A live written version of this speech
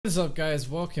What's up guys,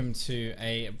 welcome to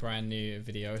a brand new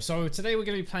video. So today we're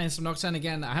going to be playing some Nocturne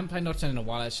again. I haven't played Nocturne in a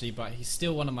while actually, but he's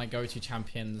still one of my go-to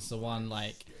champions. The one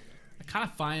like I kind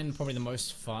of find probably the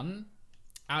most fun.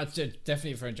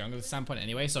 Definitely for a jungler standpoint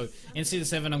anyway. So in Season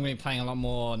 7 I'm going to be playing a lot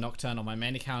more Nocturne on my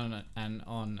main account and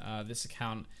on this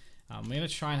account. We're going to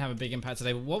try and have a big impact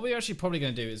today, but what we're actually probably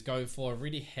going to do is go for a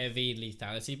really heavy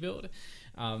lethality build.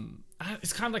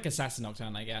 It's kind of like Assassin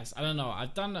Nocturne, I guess. I don't know.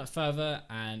 I've done Fervor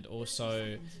and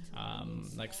also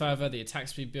like Fervor, the attack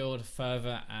speed build,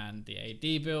 Fervor and the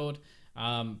AD build.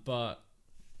 But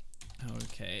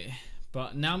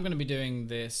now I'm going to be doing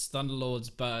this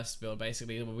Thunderlords burst build,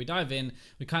 basically, where we dive in,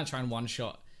 we kind of try and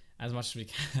one-shot as much as we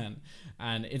can.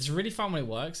 And it's really fun when it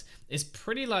works. It's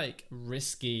pretty like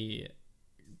risky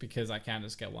because I can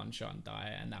just get one shot and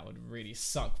die, and that would really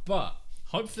suck. But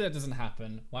hopefully that doesn't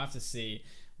happen. We'll have to see.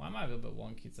 Why am I a little bit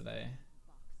wonky today?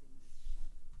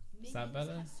 Is that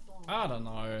better? I don't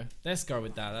know. Let's go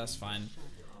with that. That's fine.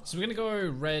 So we're gonna go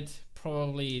red,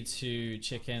 probably to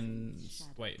chickens.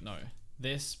 Wait, no.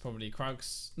 This probably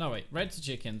Krugs. No, wait. Red to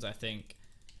chickens, I think.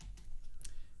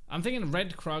 I'm thinking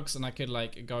red Krugs, and I could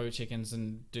like go chickens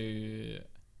and do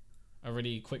a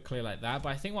really quick clear like that. But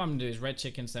I think what I'm gonna do is red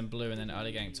chickens, then blue, and then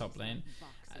early gang top lane.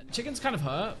 Chickens kind of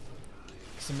hurt,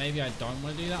 so maybe I don't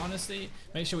want to do that, honestly.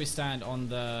 Make sure we stand on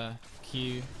the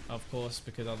Q, of course,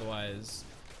 because otherwise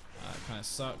it kind of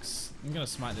sucks. I'm gonna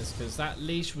smite this because that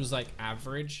leash was like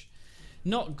average.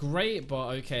 Not great, but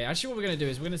okay. Actually, what we're gonna do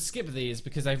is we're gonna skip these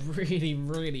because they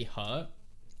really hurt.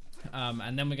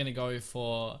 And then we're gonna go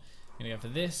for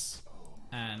this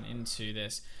and into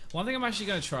this. One thing I'm actually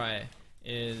gonna try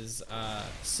is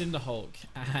Cinderhulk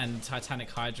and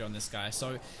Titanic Hydra on this guy.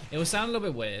 So it will sound a little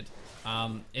bit weird.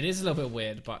 It is a little bit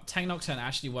weird, but Tank Nocturne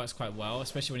actually works quite well,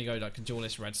 especially when you go like a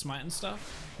duelist red smite and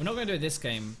stuff. We're not going to do it this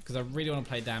game because I really want to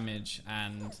play damage,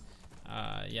 and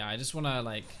yeah, I just want to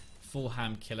like full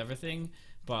ham kill everything.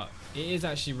 But it is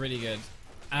actually really good,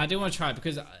 and I do want to try it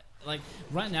because like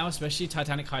right now, especially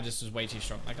Titanic Hydra is way too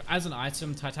strong. Like as an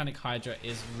item, Titanic Hydra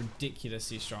is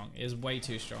ridiculously strong. It is way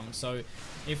too strong. So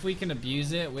if we can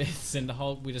abuse it with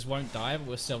Cinderhulk, we just won't die, but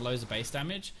we'll still have loads of base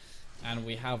damage, and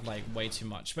we have like way too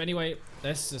much. But anyway,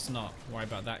 let's just not worry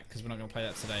about that because we're not gonna play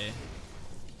that today.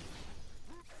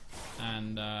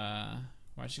 And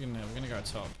we're gonna go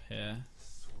top here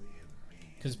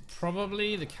because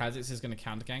probably the Kha'Zix is gonna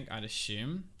counter gank, I'd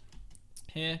assume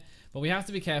here. But we have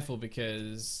to be careful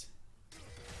because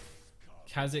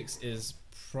Kha'Zix is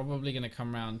probably going to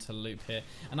come around to loop here.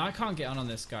 And I can't get on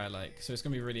this guy, like, so it's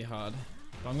going to be really hard.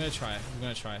 But I'm going to try. I'm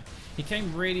going to try. He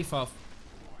came really far.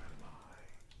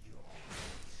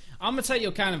 I'm going to take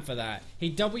your cannon for that. He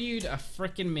W'd a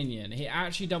freaking minion. He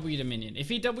actually W'd a minion. If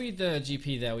he W'd the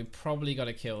GP there, we probably got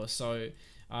a kill. So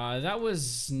that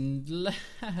was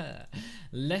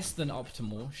less than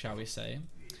optimal, shall we say.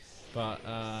 But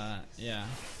yeah,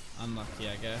 unlucky,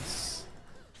 I guess.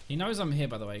 He knows I'm here,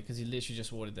 by the way, because he literally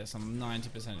just warded this. I'm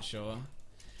 90% sure.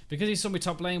 Because he saw me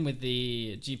top lane with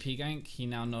the GP gank, he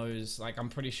now knows. Like, I'm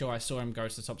pretty sure I saw him go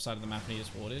to the top side of the map and he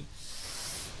just warded.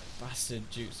 Bastard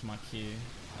jukes my Q.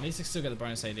 At least I still get the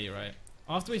bonus AD, right?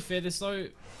 After we fear this, though,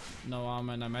 no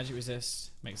armor, no magic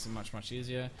resist. Makes it much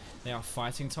easier. They are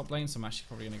fighting top lane, so I'm actually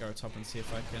probably going to go top and see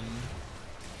if I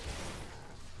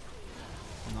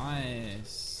can...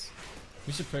 Nice.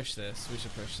 We should push this. We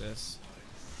should push this.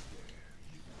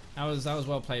 That was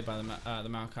well played by the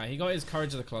Maokai. He got his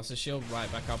Courage of the Colossus shield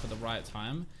right back up at the right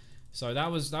time. So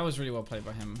that was really well played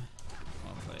by him.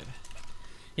 Well played.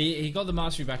 He got the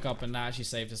Mastery back up, and that actually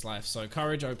saved his life. So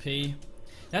Courage OP.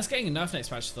 That's getting a nerf next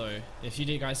patch though. If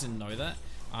you guys didn't know that.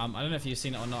 I don't know if you've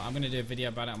seen it or not. I'm going to do a video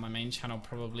about it on my main channel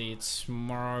probably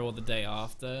tomorrow or the day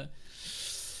after.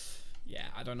 Yeah,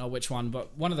 I don't know which one,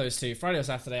 but one of those two. Friday or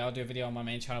Saturday, I'll do a video on my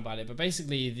main channel about it. But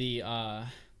basically, the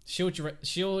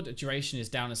shield duration is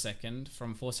down a second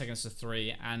from 4 seconds to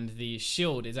 3, and the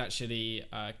shield is actually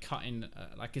cutting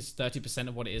like it's 30%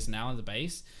 of what it is now in the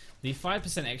base. The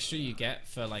 5% extra you get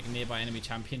for like nearby enemy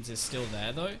champions is still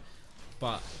there though,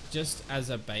 but just as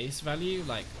a base value,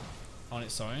 like on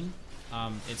its own,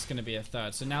 it's going to be a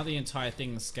third. So now the entire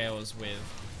thing scales with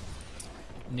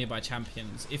nearby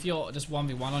champions. If you're just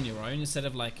 1v1 on your own, instead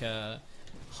of like a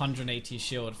 180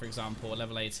 shield, for example,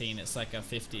 level 18, it's like a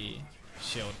 50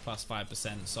 shield plus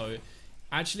 5%. So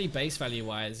actually base value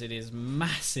wise, it is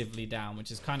massively down,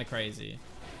 which is kind of crazy.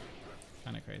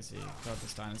 God,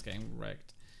 this Diana's getting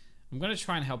wrecked. I'm going to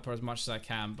try and help her as much as I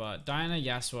can, but Diana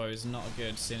Yasuo is not a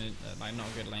good not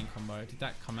a good lane combo. Did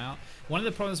that come out? One of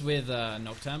the problems with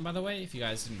Nocturne, by the way, if you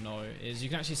guys didn't know, is you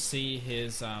can actually see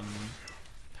his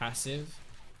passive.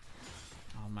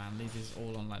 Oh man, leave these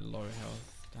all on like low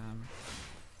health. Damn.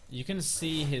 you can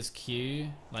see his Q,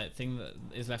 like thing that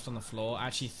is left on the floor,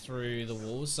 actually through the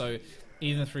walls. So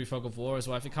even through Fog of War as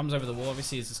well. If it comes over the wall,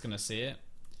 obviously he's just gonna see it.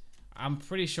 I'm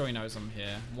pretty sure he knows I'm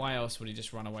here. Why else would he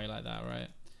just run away like that, right?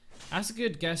 That's a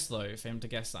good guess though, for him to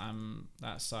guess that I'm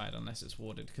that side, unless it's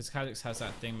warded. Because Kha'Zix has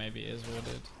that thing, maybe it is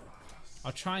warded.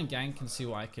 I'll try and gank and see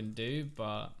what I can do,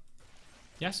 but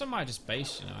yes, I might just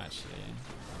base, you know, actually.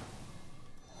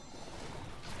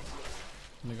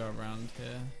 I'm gonna go around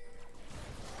here.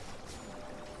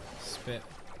 Spit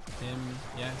him.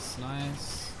 Yes,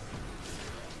 nice.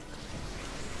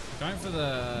 Going for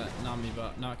the Nami,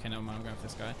 but no, okay, never mind, I'm going for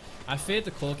this guy. I feared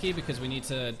the Corki because we need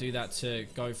to do that to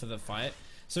go for the fight.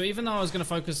 So even though I was going to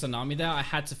focus the Nami there, I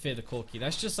had to fear the Corki.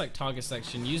 That's just like target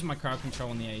selection. Use my crowd control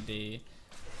on the AD.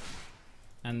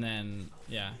 And then,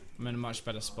 yeah, I'm in a much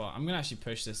better spot. I'm going to actually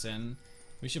push this in.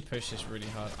 We should push this really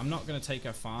hard. I'm not going to take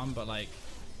her farm, but like,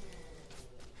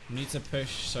 we need to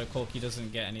push so Corki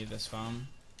doesn't get any of this farm.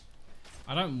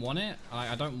 I don't want it.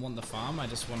 I don't want the farm. I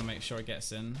just want to make sure it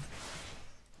gets in.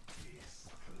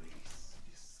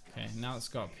 Okay, now let's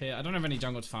go up here. I don't have any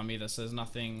jungle to farm either, so there's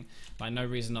nothing, like no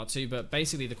reason not to. But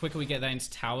basically, the quicker we get that into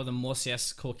tower, the more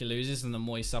CS Corki loses and the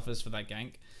more he suffers for that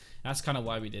gank. That's kind of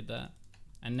why we did that.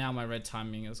 And now my red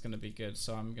timing is going to be good,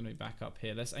 so I'm going to be back up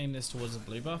here. Let's aim this towards the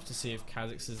blue buff to see if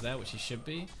Kha'Zix is there, which he should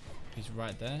be. He's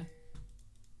right there.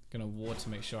 Gonna ward to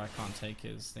make sure I can't take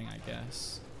his thing, I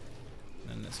guess. And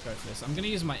then let's go for this. I'm going to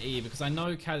use my E because I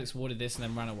know Kha'Zix warded this and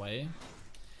then ran away.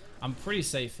 I'm pretty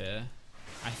safe here,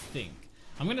 I think.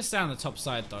 I'm going to stay on the top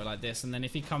side though, like this, and then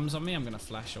if he comes on me, I'm going to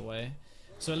flash away.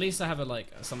 So at least I have like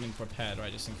something prepared,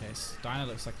 right, just in case. Dinah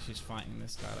looks like she's fighting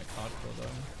this guy like hardcore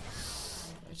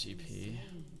though. GP.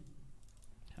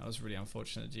 That was really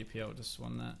unfortunate. GPL just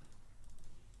won that.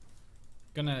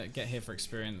 Gonna get here for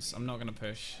experience. I'm not gonna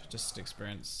push, just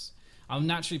experience. I'll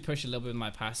naturally push a little bit with my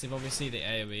passive, obviously, the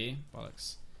AoE.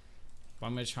 Bollocks. But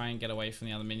I'm going to try and get away from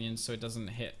the other minions so it doesn't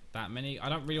hit that many. I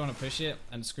don't really want to push it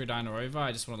and screw Dinah over.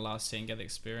 I just want to last hit and get the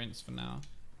experience for now.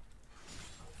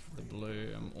 The blue,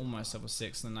 I'm almost level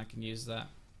 6 and then I can use that.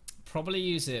 Probably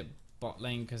use it bot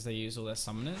lane because they use all their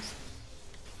summoners.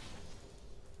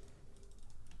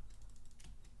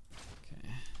 Okay.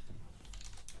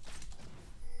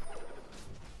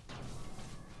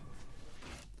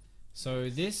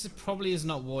 So this probably is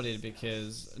not warded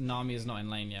because Nami is not in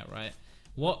lane yet, right?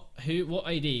 What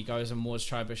AD goes and wards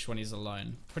Tribush when he's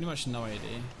alone? Pretty much no AD.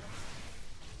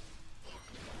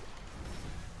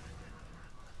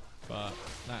 But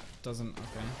that doesn't,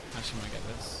 okay. Actually might get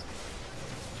this.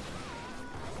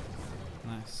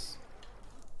 Nice.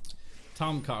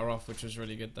 Tom cut her off, which was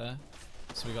really good there.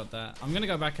 So we got that. I'm gonna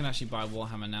go back and actually buy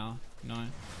Warhammer now, you know?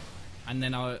 And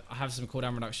then I'll have some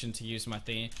cooldown reduction to use my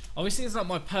thingy. Obviously it's not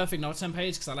my perfect Nocturne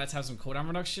page because I like to have some cooldown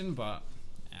reduction, but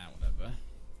yeah, whatever.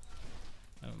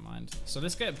 Never mind. So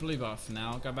let's get blue buff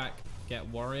now. Go back, get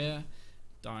warrior.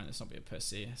 Don't, let's not be a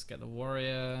pussy. Let's get the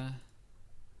warrior.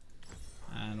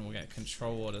 And we'll get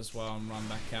control ward as well and run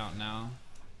back out now.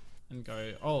 And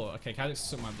go, oh, okay, Kha'Zix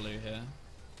took my blue here.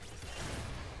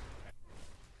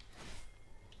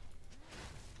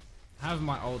 I have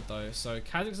my ult though, so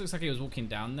Kha'Zix looks like he was walking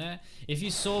down there. If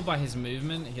you saw by his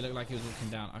movement, he looked like he was walking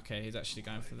down. Okay, he's actually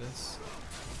going for this.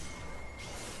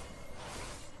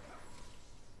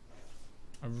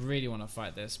 I really want to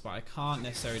fight this, but I can't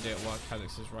necessarily do it while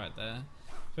Kha'Zix is right there.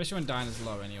 Especially when Dinah's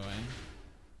low anyway.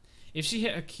 If she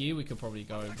hit a Q, we could probably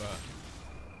go, but...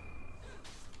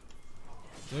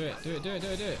 Do it, do it, do it, do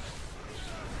it, do it.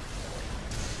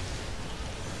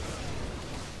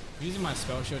 I'm using my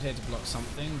spell shield here to block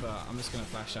something, but I'm just going to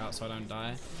flash out so I don't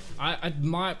die. I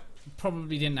might,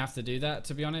 probably didn't have to do that,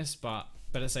 to be honest, but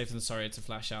better safe than sorry to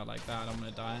flash out like that. I don't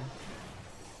want to die.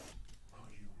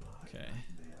 Okay.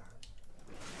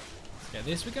 Yeah,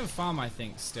 this we can farm, I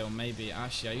think, still, maybe.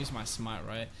 Actually, I use my smite,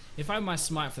 right? If I had my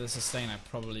smite for the sustain, I'd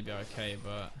probably be okay,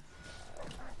 but...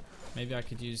 Maybe I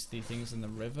could use the things in the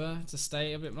river to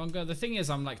stay a bit longer. The thing is,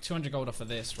 I'm like 200 gold off of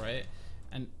this, right?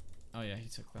 And... Oh yeah, he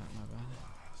took that, my bad.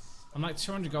 I'm like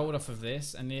 200 gold off of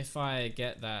this, and if I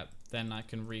get that, then I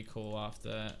can recall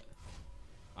after...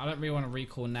 I don't really want to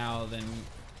recall now, then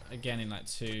again in like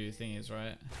 2 thingies,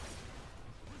 right?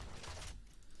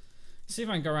 See if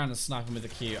I can go around and snipe him with the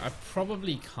Q. I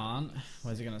probably can't.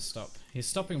 Where's he going to stop? He's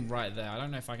stopping right there. I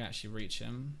don't know if I can actually reach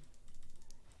him.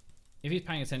 If he's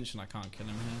paying attention, I can't kill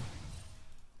him here.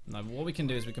 No, but what we can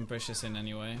do is we can push this in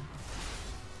anyway.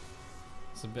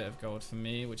 It's a bit of gold for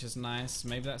me, which is nice.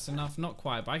 Maybe that's enough. Not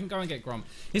quite, but I can go and get Grom.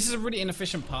 This is a really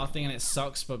inefficient pathing and it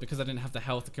sucks, but because I didn't have the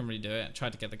health, I can really do it. I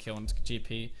tried to get the kill on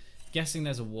GP. Guessing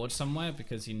there's a ward somewhere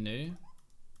because he knew.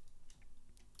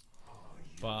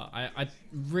 But I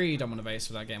really don't want to base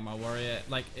for that game while warrior.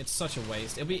 Like, it's such a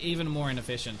waste. It'll be even more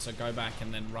inefficient to go back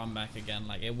and then run back again.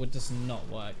 Like, it would just not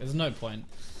work. There's no point.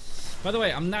 By the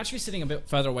way, I'm naturally sitting a bit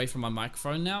further away from my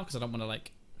microphone now because I don't want to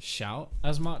like shout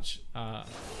as much.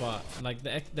 But like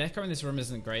the echo in this room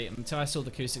isn't great. Until I sort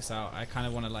the acoustics out, I kind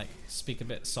of want to like speak a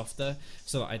bit softer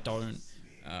so that I don't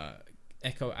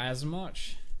echo as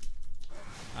much.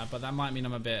 But that might mean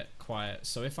I'm a bit quiet.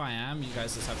 So if I am, you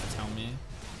guys just have to tell me.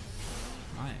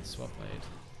 Nice, well played.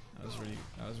 That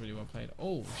was really well played.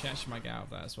 Oh, she actually might get out of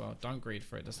that as well. Don't greed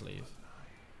for it, just leave.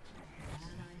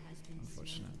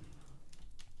 Unfortunate.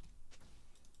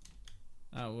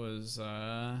 That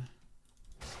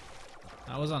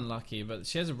was unlucky, but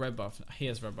she has a red buff. He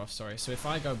has red buff, sorry. So if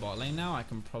I go bot lane now, I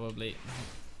can probably.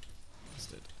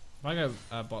 If I go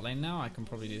bot lane now, I can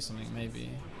probably do something. Maybe.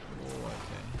 Oh,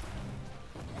 okay.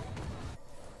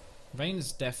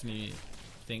 Vayne's definitely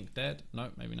think dead.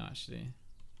 Nope, maybe not actually.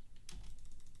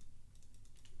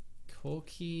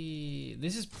 Corki.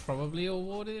 This is probably all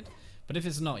warded, but if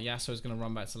it's not, Yasuo's gonna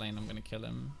run back to lane. I'm gonna kill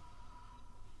him.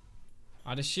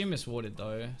 I'd assume it's warded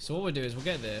though. So what we'll do is we'll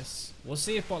get this. We'll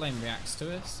see if bot lane reacts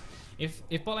to us. If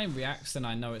bot lane reacts, then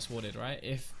I know it's warded, right?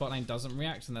 If bot lane doesn't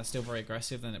react and they're still very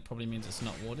aggressive, then it probably means it's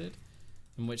not warded.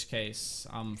 In which case,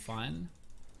 I'm fine.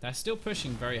 They're still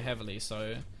pushing very heavily,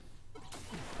 so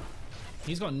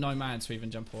he's got no man to even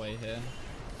jump away here.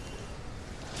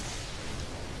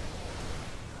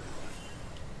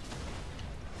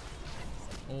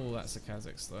 Oh, that's a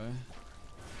Kha'Zix though.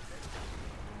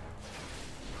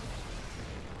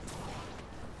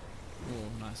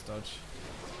 Oh, nice dodge.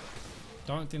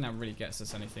 Don't think that really gets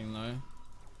us anything though.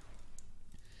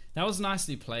 That was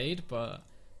nicely played, but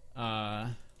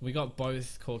we got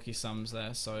both Corki sums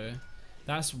there, so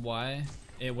that's why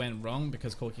it went wrong,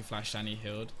 because Corki flashed and he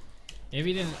healed. If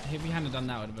he hadn't done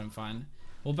that, it would have been fine.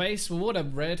 We'll ward a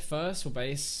red first. We'll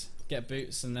base, get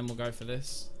boots, and then we'll go for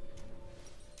this.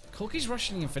 Corki's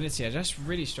rushing Infinity are just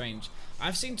really strange.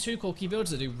 I've seen two Corki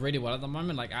builds that do really well at the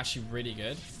moment, like actually really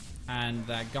good. And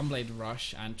that Gunblade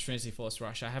Rush and Trinity Force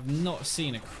Rush. I have not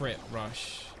seen a crit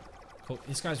rush.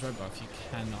 This guy's red buff, you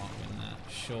cannot win that.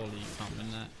 Surely you can't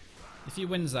win that. If he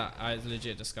wins that, it's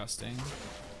legit disgusting.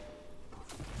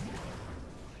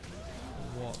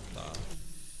 What the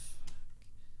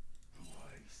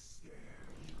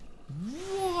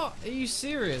What? Are you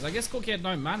serious? I guess Corki had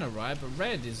no mana, right? But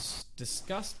red is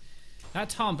disgusting. That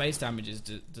Tarn base damage is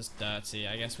just dirty.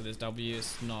 I guess with his W,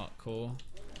 it's not cool.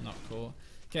 Not cool.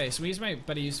 Okay, so we need to make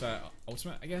better use of our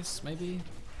ultimate, I guess, maybe.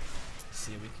 Let's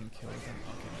see if we can kill them. Okay,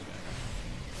 maybe.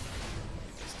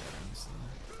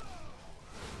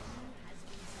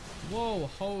 Whoa,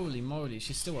 holy moly,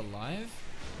 she's still alive?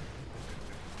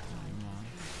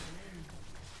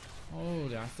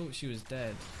 Holy, I thought she was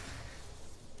dead.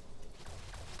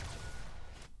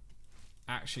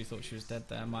 Actually thought she was dead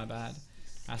there, my bad.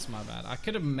 That's my bad. I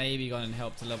could have maybe gone and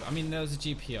helped a little bit. I mean, there was a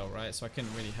GPO, right? So I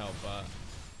couldn't really help, but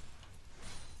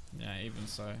yeah, even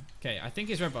so. Okay, I think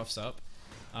his red buff's up,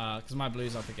 because my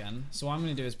blue's up again. So what I'm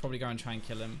going to do is probably go and try and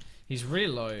kill him. He's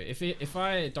really low. If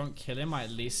I don't kill him, I at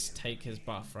least take his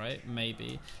buff, right?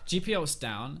 Maybe. GPO's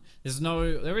down.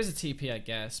 There is a TP, I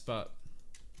guess, but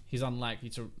he's unlikely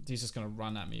to. He's just going to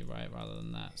run at me, right? Rather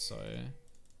than that, so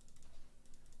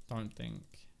don't think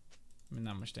I'm in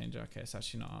that much danger. Okay, it's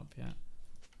actually not up yet.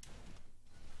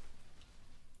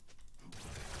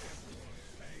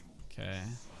 Okay.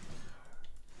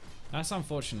 That's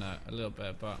unfortunate a little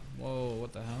bit, but whoa,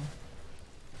 what the hell?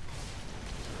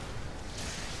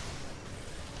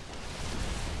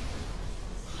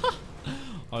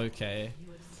 Okay.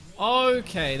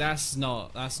 Okay, that's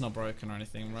not broken or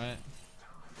anything, right?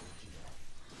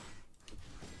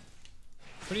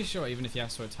 Pretty sure even if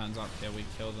Yasuo turns up here, we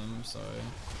kill them, so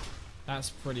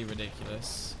that's pretty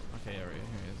ridiculous. Okay, here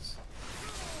he is.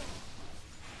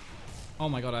 Oh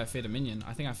my god, I feared a minion.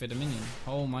 I think I feared a minion.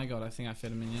 Oh my god, I think I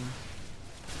feared a minion.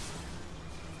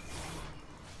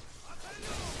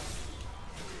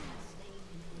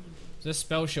 Just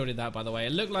spell shielded that, by the way.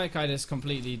 It looked like I just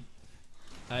completely...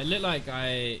 it looked like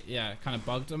I, yeah, kind of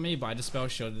bugged on me, but I just spell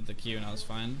shielded the Q and I was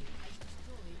fine.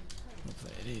 We'll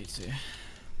play it too.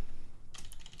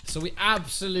 So we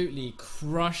absolutely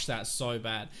crushed that so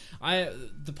bad.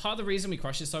 The part of the reason we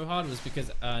crushed it so hard was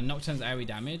because Nocturne's AoE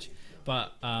damage,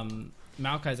 but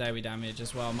Maokai's AoE damage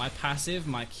as well. My passive,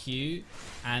 my Q,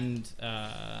 and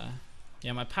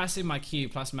yeah, my passive, my Q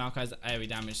plus Maokai's AoE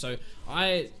damage. So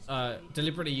I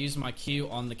deliberately used my Q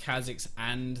on the Kha'Zix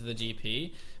and the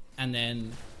GP, and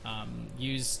then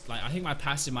used, like, I think my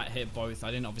passive might hit both.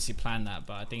 I didn't obviously plan that,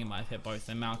 but I think it might hit both.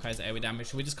 And Maokai's AoE damage.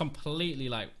 So we just completely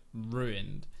like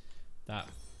ruined that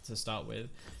to start with.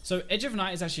 So Edge of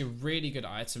Night is actually a really good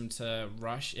item to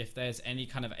rush if there's any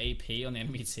kind of AP on the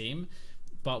enemy team.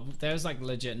 But there's like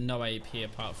legit no AP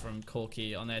apart from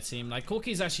Corki on their team. Like Corki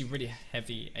is actually really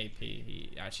heavy AP.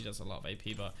 He actually does a lot of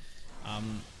AP, but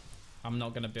I'm not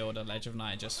going to build a Edge of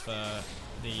Night just for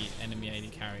the enemy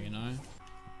AD carry, you know?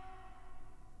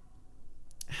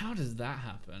 How does that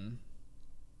happen?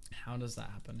 How does that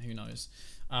happen? Who knows?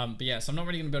 But yeah, so I'm not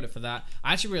really going to build it for that.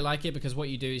 I actually really like it because what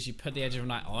you do is you put the Edge of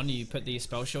Night on, you put the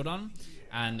spell shield on,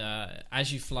 and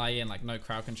as you fly in, like no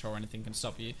crowd control or anything can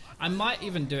stop you. I might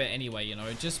even do it anyway, you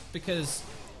know, just because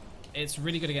it's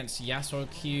really good against Yasuo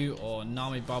Q or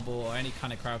Nami Bubble or any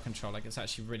kind of crowd control. Like, it's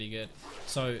actually really good.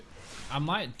 So I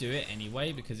might do it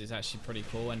anyway because it's actually pretty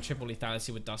cool, and triple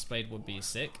lethality with Dustblade would be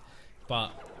sick.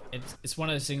 But it's one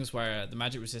of those things where the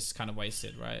magic resist is kind of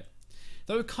wasted, right?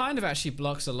 Though it kind of actually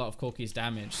blocks a lot of Corki's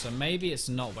damage, so maybe it's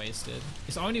not wasted.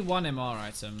 It's only one MR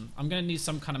item. I'm going to need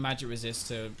some kind of magic resist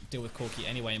to deal with Corki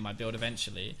anyway in my build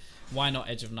eventually. Why not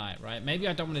Edge of Night, right? Maybe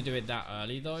I don't want to do it that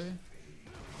early though. Okay,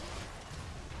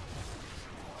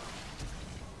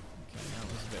 that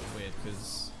was a bit weird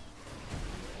because...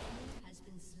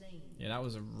 yeah, that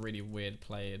was a really weird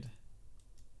played...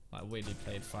 like weirdly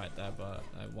played fight there, but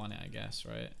I won it, I guess,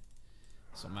 right?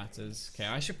 That's what matters. Okay,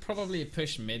 I should probably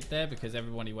push mid there because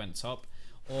everybody went top.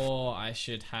 Or I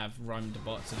should have roamed the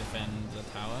bot to defend the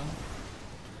tower.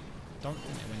 Don't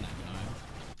think they win that, you know.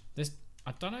 This,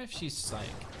 I don't know if she's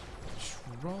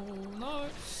like... troll? No.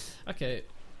 Okay.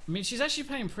 I mean, she's actually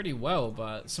playing pretty well,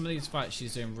 but some of these fights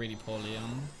she's doing really poorly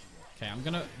on. Okay, I'm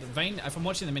gonna... Vayne, if I'm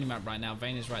watching the minimap right now,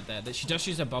 Vayne is right there. She does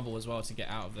use her bubble as well to get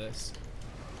out of this.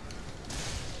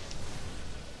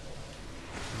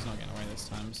 He's not getting away this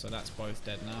time, so that's both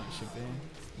dead now. It should be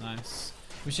nice.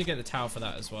 We should get the tower for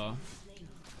that as well,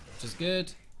 which is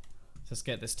good. Let's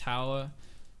get this tower,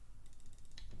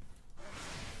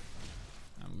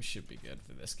 and we should be good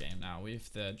for this game now. We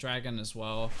have the dragon as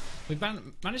well. We've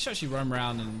managed to actually roam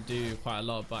around and do quite a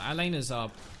lot, but our laners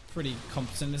are pretty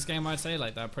competent in this game, I'd say.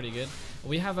 Like, they're pretty good.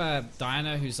 We have a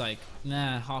Diana who's like,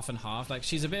 nah, half and half. Like,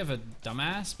 she's a bit of a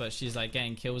dumbass, but she's like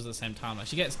getting kills at the same time. Like,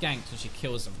 she gets ganked and she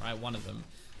kills them, right? One of them.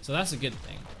 So that's a good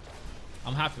thing.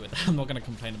 I'm happy with that. I'm not going to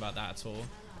complain about that at all.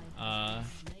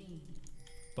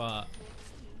 But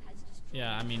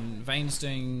yeah, I mean, Vayne's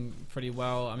doing pretty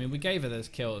well. I mean, we gave her those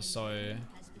kills, so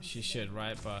she should,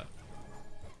 right? But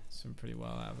it's doing pretty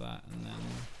well out of that. And then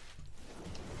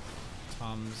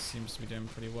Tom seems to be doing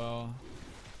pretty well.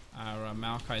 Our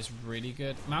Maokai's really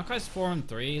good. Maokai's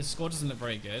 4-3. His score doesn't look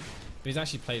very good, but he's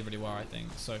actually played really well, I think,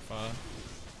 so far.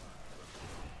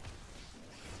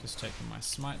 Just checking my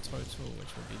smite total, which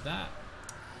will be that.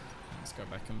 Let's go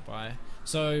back and buy.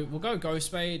 So we'll go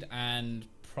Ghostblade and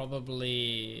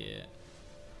probably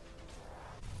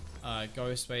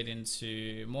Ghostblade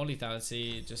into more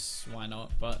lethality. Just why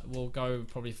not? But we'll go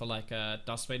probably for like a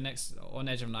Dustblade next, or an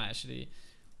Edge of Night actually.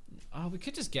 Oh, we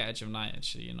could just get Edge of Night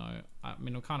actually, you know. I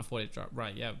mean, we can't afford it,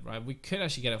 right? Yeah, right. We could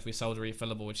actually get it if we sold a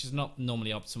refillable, which is not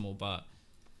normally optimal, but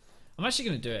I'm actually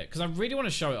going to do it because I really want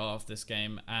to show it off this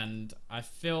game, and I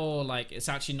feel like it's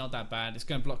actually not that bad. It's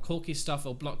going to block Corki stuff.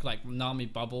 It'll block like Nami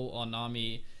Bubble or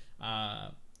Nami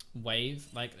Wave.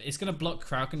 Like, it's going to block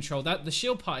crowd control. That the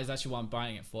shield part is actually what I'm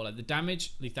buying it for. Like, the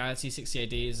damage, lethality, 60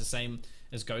 AD is the same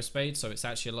as Ghostblade, so it's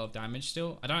actually a lot of damage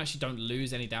still. I don't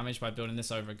lose any damage by building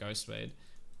this over a Ghostblade,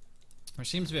 which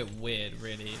seems a bit weird,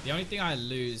 really. The only thing I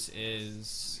lose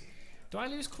is... do I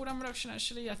lose cooldown reduction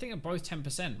actually? I think they're both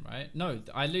 10%, right? No,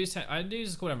 I lose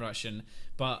cooldown reduction,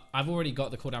 but I've already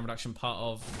got the cooldown reduction part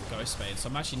of Ghostblade, so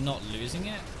I'm actually not losing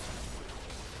it.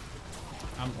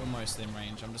 I'm almost in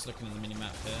range. I'm just looking at the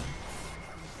minimap here.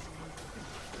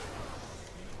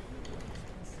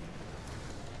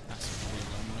 That's really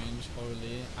long range,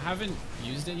 holy. I haven't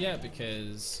used it yet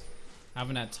because I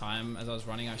haven't had time. As I was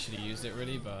running, I should have used it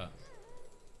really, but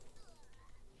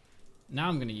now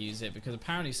I'm going to use it because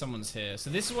apparently someone's here. So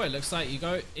this is what it looks like. You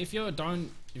go, if you're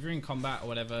in combat or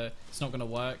whatever, it's not going to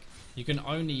work. You can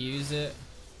only use it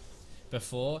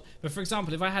before. But for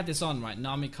example, if I had this on, right,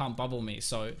 Nami can't bubble me.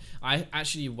 So I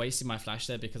actually wasted my flash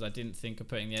there because I didn't think of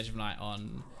putting the Edge of Night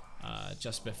on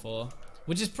just before.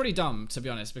 Which is pretty dumb, to be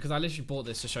honest, because I literally bought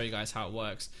this to show you guys how it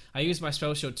works. I used my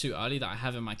spell shield too early that I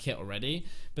have in my kit already.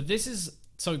 But this is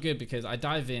so good because I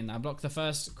dive in, I block the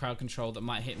first crowd control that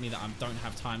might hit me that I don't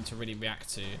have time to really react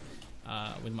to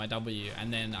with my W,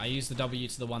 and then I use the W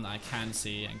to the one that I can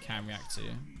see and can react to.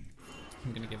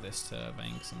 I'm gonna give this to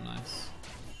Vayne because I'm nice.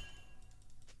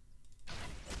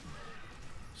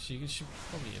 She should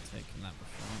probably have taken that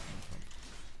before.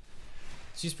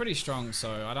 She's pretty strong,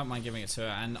 so I don't mind giving it to her.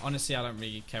 And honestly, I don't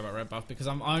really care about red buff because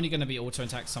I'm only going to be auto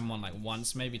attack someone like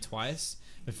once, maybe twice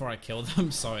before I kill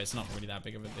them. So it's not really that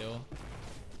big of a deal.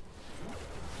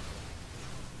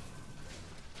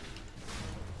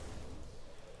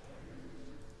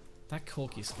 That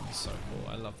Corki skin is so cool.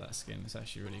 I love that skin. It's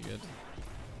actually really good.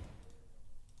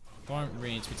 Don't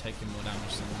really need to be taking more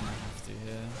damage than I have to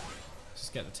here.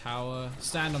 Just get the tower.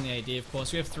 Stand on the AD, of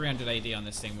course. We have 300 AD on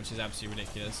this thing, which is absolutely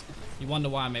ridiculous. You wonder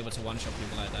why I'm able to one-shot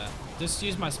people like that. Just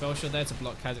use my spell shield there to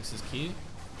block Kha'Zix's Q.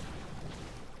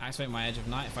 Activate my Edge of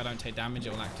Night. If I don't take damage,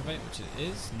 it will activate, which it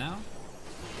is now.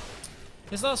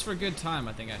 This lasts for a good time,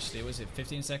 I think, actually. Was it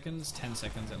 15 seconds? 10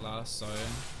 seconds it lasts, so...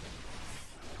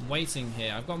 I'm waiting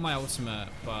here. I've got my ultimate,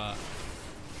 but...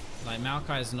 like,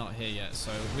 Maokai is not here yet,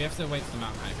 so we have to wait for the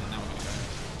Maokai, and now we're gonna go.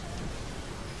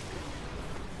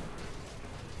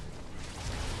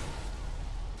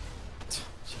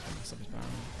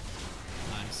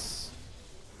 Nice.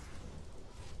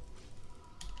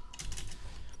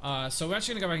 So we're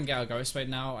actually gonna go back and get our Ghost Blade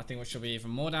now, I think, which will be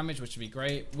even more damage, which will be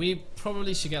great. We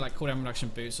probably should get like cooldown reduction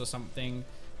boots or something,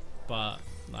 but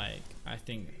like I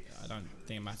don't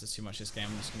think it matters too much this game.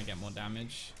 I'm just gonna get more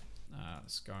damage.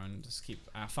 Let's go and just keep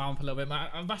our farm up a little bit.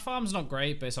 My farm's not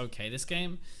great, but it's okay this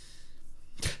game.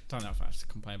 Don't know if I have to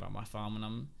complain about my farm when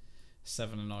I'm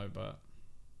 7-0, but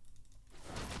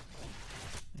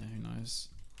yeah, who knows.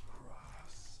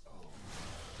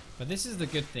 But this is the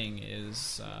good thing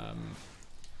is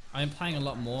I'm playing a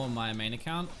lot more on my main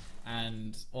account,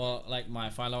 or like my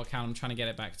Philo account. I'm trying to get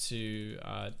it back to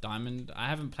Diamond. I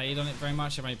haven't played on it very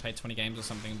much. I've only played 20 games or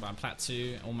something, but I'm Plat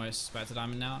 2, almost back to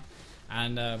Diamond now.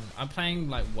 And I'm playing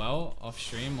like well off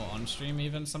stream or on stream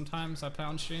even sometimes. I play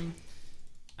on stream,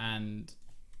 and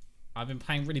I've been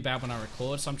playing really bad when I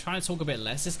record, so I'm trying to talk a bit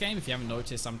less this game. If you haven't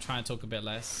noticed, I'm trying to talk a bit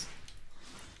less.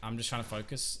 I'm just trying to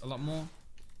focus a lot more,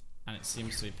 and it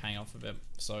seems to be paying off a bit.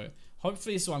 So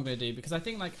hopefully this is what I'm going to do, because I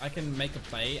think like I can make a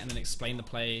play and then explain the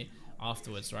play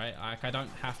afterwards, right? Like I don't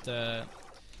have to,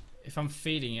 if I'm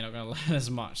feeding, you're not going to learn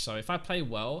as much. So if I play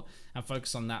well and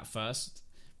focus on that first,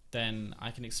 then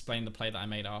I can explain the play that I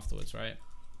made afterwards, right?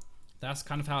 That's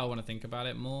kind of how I want to think about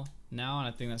it more now, and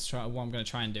I think that's what I'm going to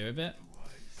try and do a bit.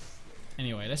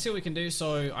 Anyway, let's see what we can do.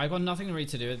 So I got nothing really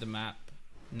to do with the map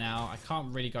now. I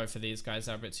can't really go for these guys.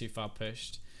 They're a bit too far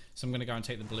pushed. So I'm going to go and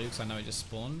take the blue because I know it just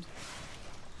spawned.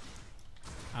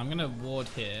 I'm going to ward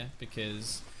here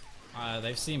because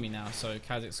they've seen me now. So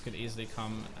Kha'Zix could easily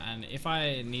come. And if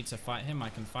I need to fight him, I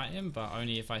can fight him. But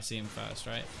only if I see him first,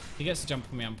 right? If he gets to jump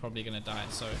on me, I'm probably going to die.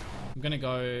 So I'm going to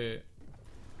go...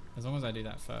 as long as I do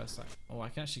that first. Like, oh, I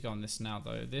can actually go on this now,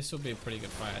 though. This will be a pretty good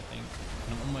fight, I think.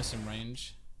 And I'm almost in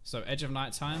range. So Edge of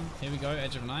Night time. Here we go,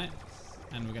 Edge of Night.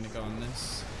 And we're going to go on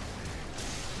this.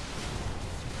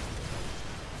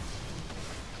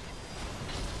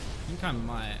 I think I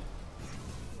might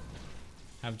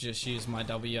have just used my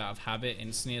W out of habit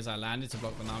instantly as I landed to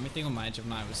block the Nami thing, when my Edge of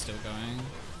Night was still going.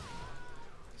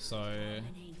 So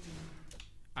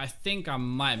I think I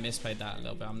might have misplayed that a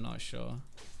little bit, I'm not sure.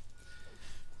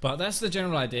 But that's the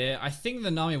general idea. I think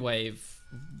the Nami wave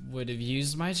would have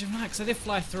used my Edge of Night because I did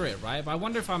fly through it, right? But I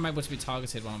wonder if I'm able to be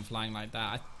targeted when I'm flying like that.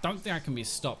 I don't think I can be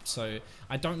stopped, so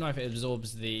I don't know if it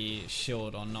absorbs the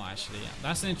shield or not, actually.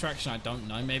 That's an interaction I don't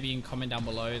know. Maybe you can comment down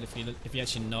below if you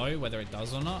actually know whether it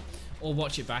does or not. Or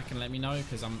watch it back and let me know,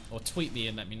 because or tweet me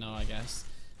and let me know, I guess.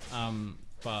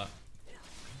 But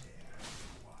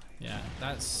yeah,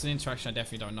 that's an interaction I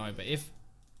definitely don't know. But if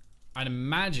I'd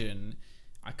imagine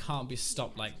I can't be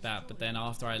stopped like that, but then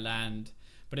after I land,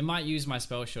 but it might use my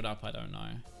spell shield up, I don't know.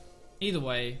 Either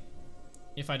way,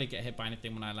 if I did get hit by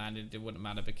anything when I landed, it wouldn't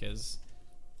matter because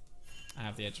I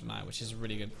have the Edge of Night, which is a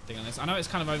really good thing on this. I know it's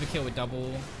kind of overkill with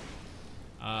double,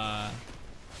 yeah,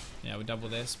 with double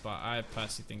this, but I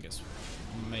personally think it's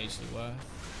majorly worth.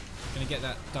 Gonna get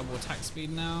that double attack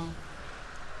speed now.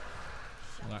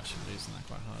 We're actually losing that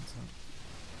quite hard, so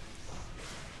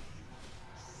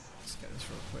let's get this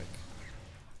real quick.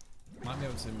 Might be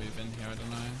able to move in here, I don't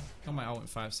know. Got my ult in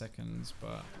 5 seconds,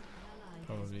 but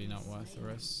probably not worth the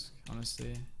risk,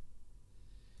 honestly.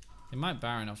 They might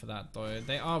Baron off of that though.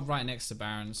 They are right next to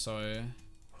Baron, so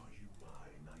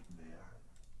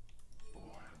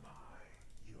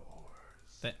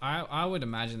I would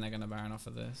imagine they're gonna Baron off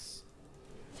of this.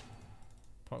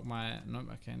 Proc my... nope,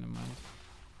 okay, never mind.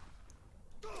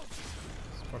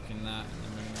 Just procking that and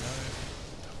then we're gonna go.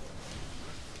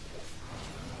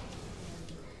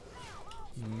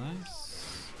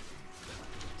 Nice.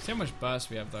 See how much burst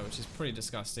we have though, which is pretty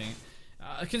disgusting.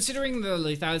 Considering the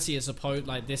lethality is supposed,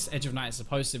 like this Edge of Night is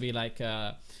supposed to be like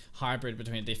a hybrid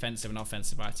between a defensive and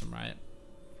offensive item, right?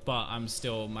 but I'm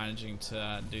still managing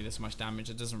to do this much damage.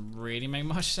 It doesn't really make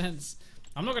much sense.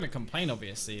 I'm not going to complain,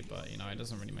 obviously, but, you know, it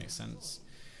doesn't really make sense.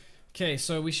 Okay,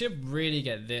 so we should really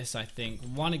get this, I think.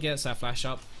 One, it gets our flash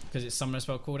up, because it's summoner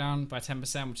spell cooldown by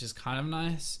 10%, which is kind of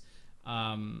nice.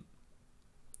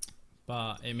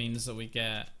 But it means that we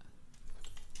get...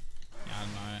 Yeah, I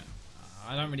don't know.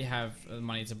 I don't really have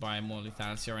money to buy more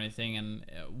lethality or anything, and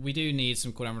we do need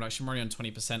some cooldown reduction. We're only on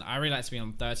 20%. I really like to be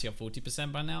on 30 or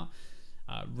 40% by now.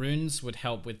 Runes would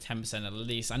help with 10% at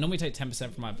least. I normally take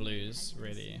 10% from my blues,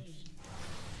 really.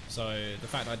 So the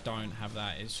fact I don't have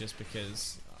that is just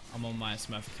because I'm on my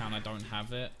Smurf account, I don't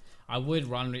have it. I would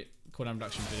run cooldown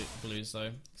reduction blues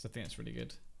though, because I think it's really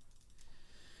good.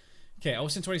 Okay,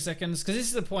 also in 20 seconds, because this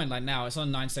is the point, like now, it's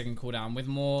on 9-second cooldown. With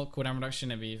more cooldown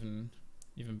reduction, it'd be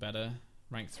even better.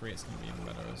 Rank 3, it's going to be even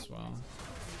better as well.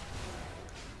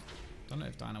 Don't know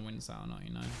if Dinah wins that or not,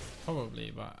 you know.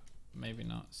 Probably, but maybe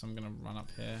not. So I'm going to run up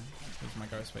here with my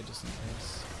Ghost Blade just in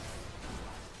case.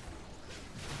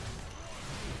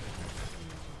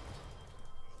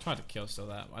 Tried to kill still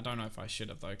that. I don't know if I should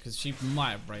have though, because she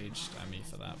might have raged at me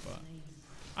for that, but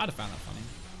I'd have found that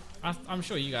funny. I'm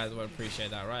sure you guys would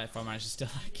appreciate that, right? If I managed to steal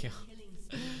that kill.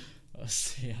 We'll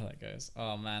see how that goes.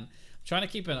 Oh man. I'm trying to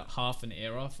keep half an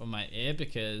ear off on my ear,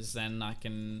 because then I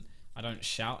don't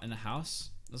shout in the house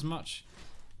as much.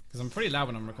 Because I'm pretty loud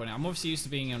when I'm recording. I'm obviously used to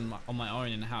being on my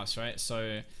own in the house, right?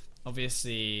 So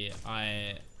obviously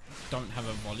I don't have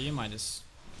a volume. I just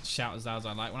shout as loud as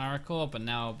I like when I record, but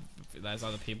now there's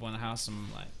other people in the house,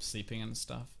 I'm like sleeping and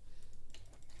stuff.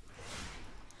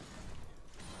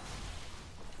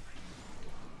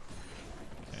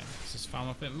 Okay, let's just farm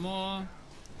a bit more.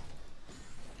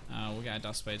 We'll get a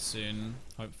Dust Blade soon,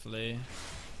 hopefully.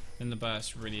 Then the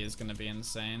burst really is going to be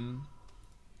insane.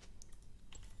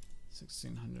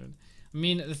 1600. I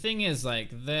mean, the thing is, like,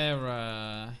 their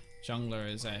jungler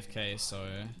is AFK, so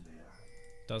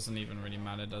doesn't even really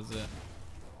matter, does it?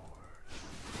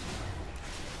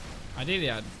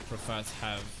 Ideally, I'd prefer to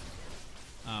have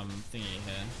thingy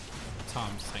here. Tom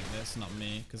to tank this, not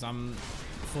me, because I'm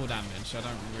full damage. I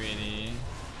don't really.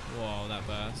 Whoa, that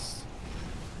burst.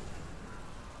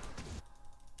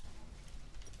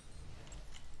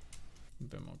 A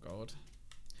bit more gold.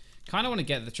 Kind of want to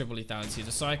get the triple lethality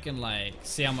just so I can like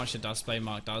see how much the Dust Blade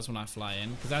mark does when I fly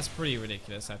in, because that's pretty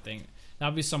ridiculous. I think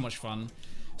that'd be so much fun.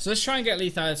 So let's try and get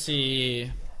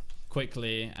lethality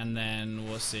quickly, and then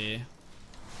we'll see.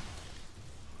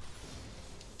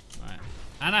 Right,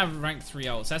 and I have rank 3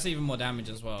 ults. That's even more damage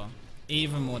as well.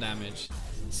 Even more damage.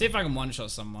 See if I can one-shot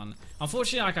someone.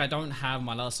 Unfortunately, like, I don't have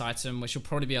my last item, which will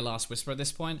probably be a Last Whisper at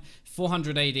this point.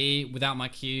 400 AD without my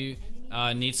Q.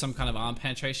 Needs some kind of armor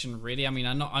penetration, really. I mean,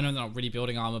 I know they're not really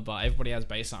building armor, but everybody has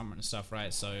base armor and stuff,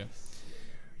 right? So,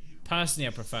 personally,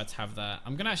 I prefer to have that.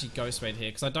 I'm going to actually Ghost Blade here,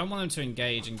 because I don't want them to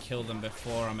engage and kill them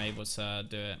before I'm able to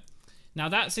do it. Now,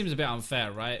 that seems a bit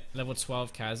unfair, right? Level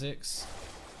 12 Kha'Zix.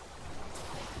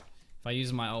 If I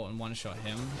use my ult and one-shot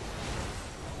him.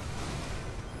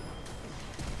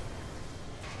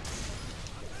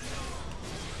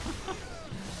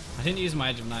 I didn't use my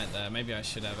Edge of Night there. Maybe I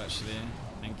should have, actually.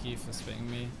 Thank you for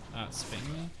spitting me.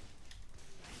 Spitting me?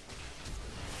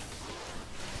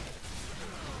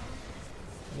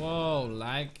 Whoa,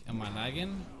 lag. Am I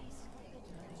lagging?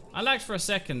 I lagged for a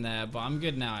second there, but I'm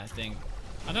good now, I think.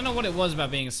 I don't know what it was about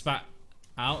being spat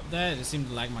out there. It just seemed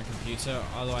to lag my computer.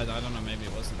 Otherwise, I don't know, maybe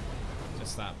it wasn't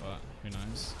just that, but who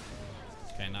knows.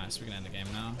 Okay, nice. We can end the game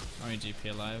now. Only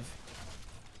GP alive.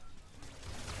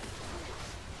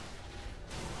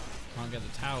 Can't get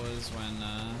the towers when,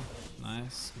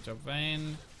 nice. Good job,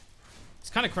 Vayne. It's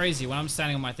kind of crazy. When I'm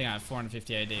standing on my thing, I have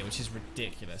 450 AD, which is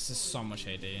ridiculous. There's so much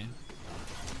AD.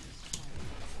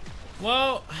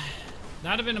 Well,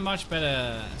 that'd have been a much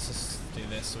better... Let's just do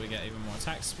this so we get even more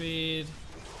attack speed.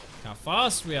 Look how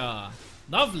fast we are.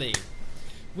 Lovely.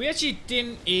 We actually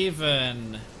didn't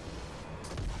even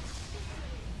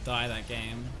die that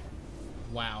game.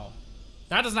 Wow.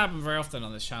 That doesn't happen very often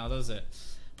on this channel, does it?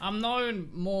 I'm known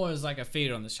more as like a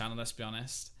feeder on this channel, let's be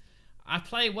honest. I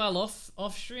play well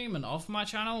off stream and off my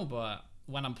channel, but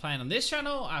when I'm playing on this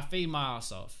channel, I feed my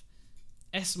ass off.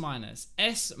 S minus.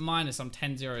 S minus, I'm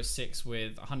 10-0-6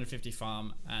 with 150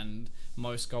 farm and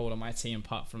most gold on my team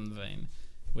apart from the Vayne,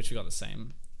 which we got the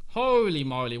same. Holy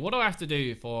moly, what do I have to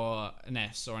do for an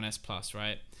S or an S plus,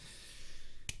 right?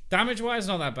 Damage wise,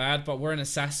 not that bad, but we're an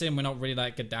assassin. We're not really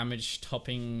like a damage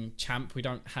topping champ. We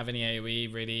don't have any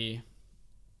AoE really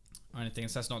or anything,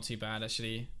 so that's not too bad,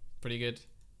 actually. Pretty good.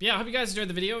 But yeah, I hope you guys enjoyed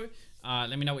the video.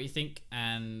 Let me know what you think,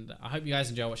 and I hope you guys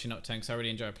enjoy watching Nocturne because I really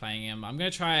enjoy playing him. I'm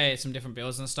going to try some different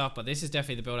builds and stuff, but this is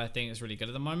definitely the build I think is really good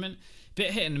at the moment.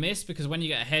 Bit hit and miss because when you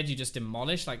get ahead, you just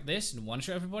demolish like this and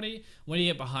one-shot everybody. When you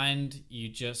get behind, you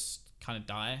just kind of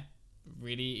die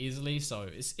really easily. So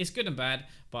it's good and bad,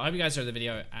 but I hope you guys enjoyed the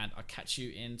video, and I'll catch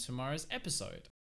you in tomorrow's episode.